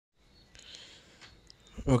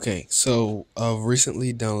Okay, so I've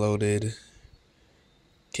recently downloaded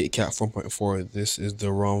KitKat 4.4. This is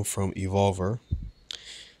the ROM from Evolver,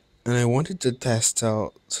 and I wanted to test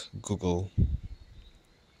out Google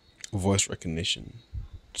voice recognition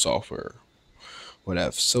software,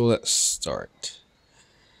 whatever. So let's start.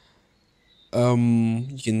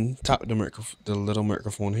 You can tap the little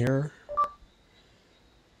microphone here.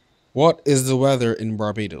 What is the weather in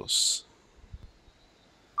Barbados?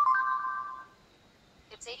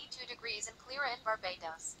 It's 82 degrees and clear in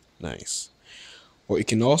Barbados. Nice. What you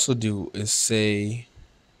can also do is say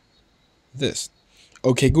this.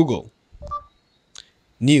 Okay, Google,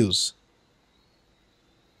 news.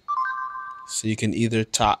 So you can either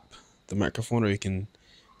tap the microphone or you can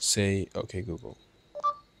say, okay, Google,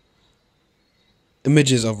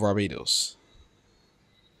 images of Barbados.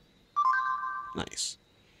 Nice.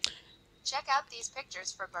 Check out these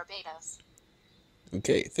pictures for Barbados.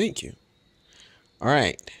 Okay, thank you. All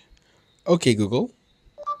right. Okay, Google,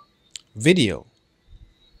 video.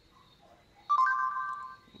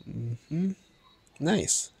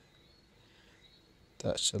 Nice.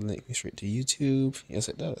 That should link me straight to YouTube. Yes,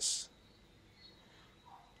 it does.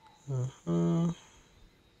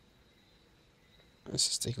 This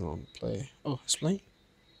is taking long to play. Oh, it's playing.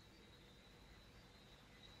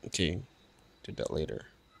 Okay, do that later.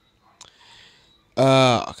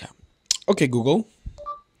 Okay. Okay, Google,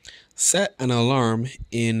 set an alarm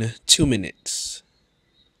in 2 minutes.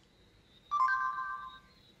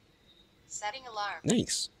 Setting alarm.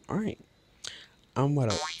 Nice. All right.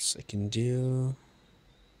 What else I can do?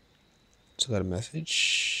 So got a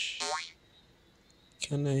message.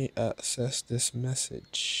 Can I access this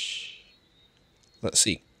message? Let's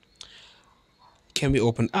see. Can we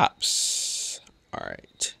open apps? All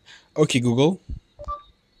right. Okay, Google,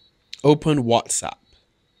 open WhatsApp.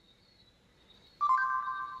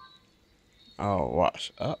 Oh,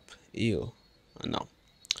 WhatsApp. Ew. No.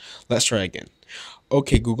 Let's try again.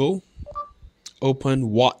 Okay, Google,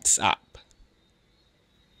 open WhatsApp.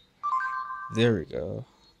 There we go.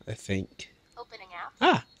 I think. Opening app.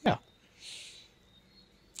 Ah, yeah.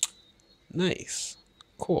 Nice.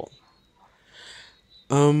 Cool.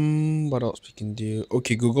 What else we can do?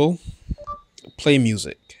 Okay, Google, play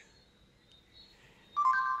music.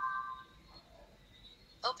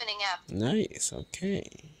 Opening app. Nice. Okay.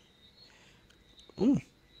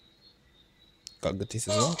 Got good taste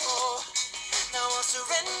as well.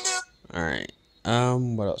 All right.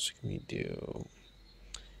 What else can we do?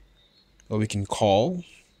 Well, we can call.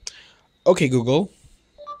 Okay, Google,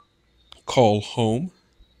 call home.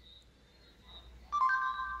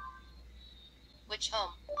 Which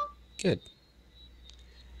home? Good.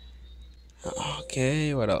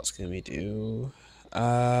 Okay, what else can we do?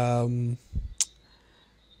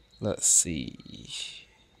 Let's see.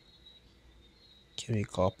 Can we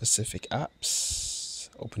call Pacific Apps?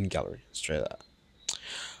 Open gallery. Let's try that.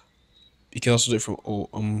 You can also do it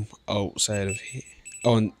from outside of here.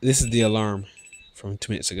 Oh, and this is the alarm from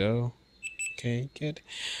 2 minutes ago. Okay, good.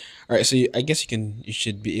 All right, so I guess you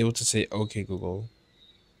should be able to say okay Google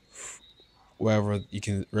wherever you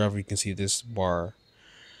can see this bar.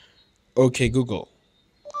 Okay Google,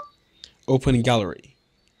 open gallery.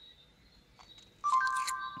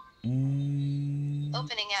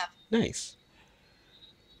 Opening app. Nice.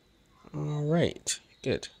 All right,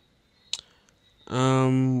 good.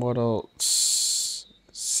 What else?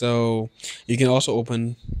 So you can also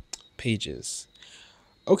open pages.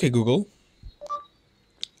 Okay Google,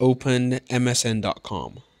 open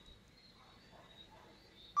msn.com.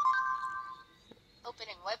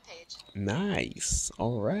 Opening web page. Nice.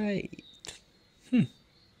 All right.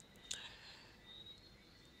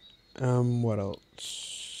 What else?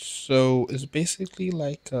 So it's basically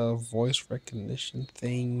like a voice recognition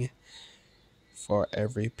thing for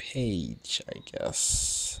every page, I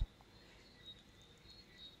guess.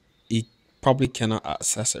 You probably cannot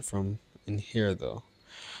access it from in here though.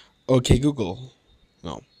 Okay, Google.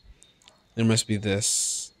 No. There must be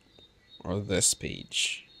this or this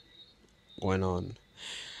page going on.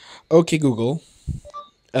 Okay, Google.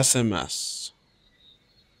 SMS.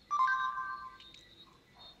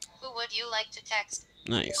 Who would you like to text?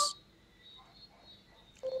 Nice.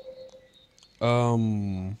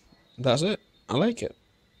 That's it. I like it.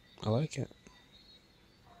 I like it.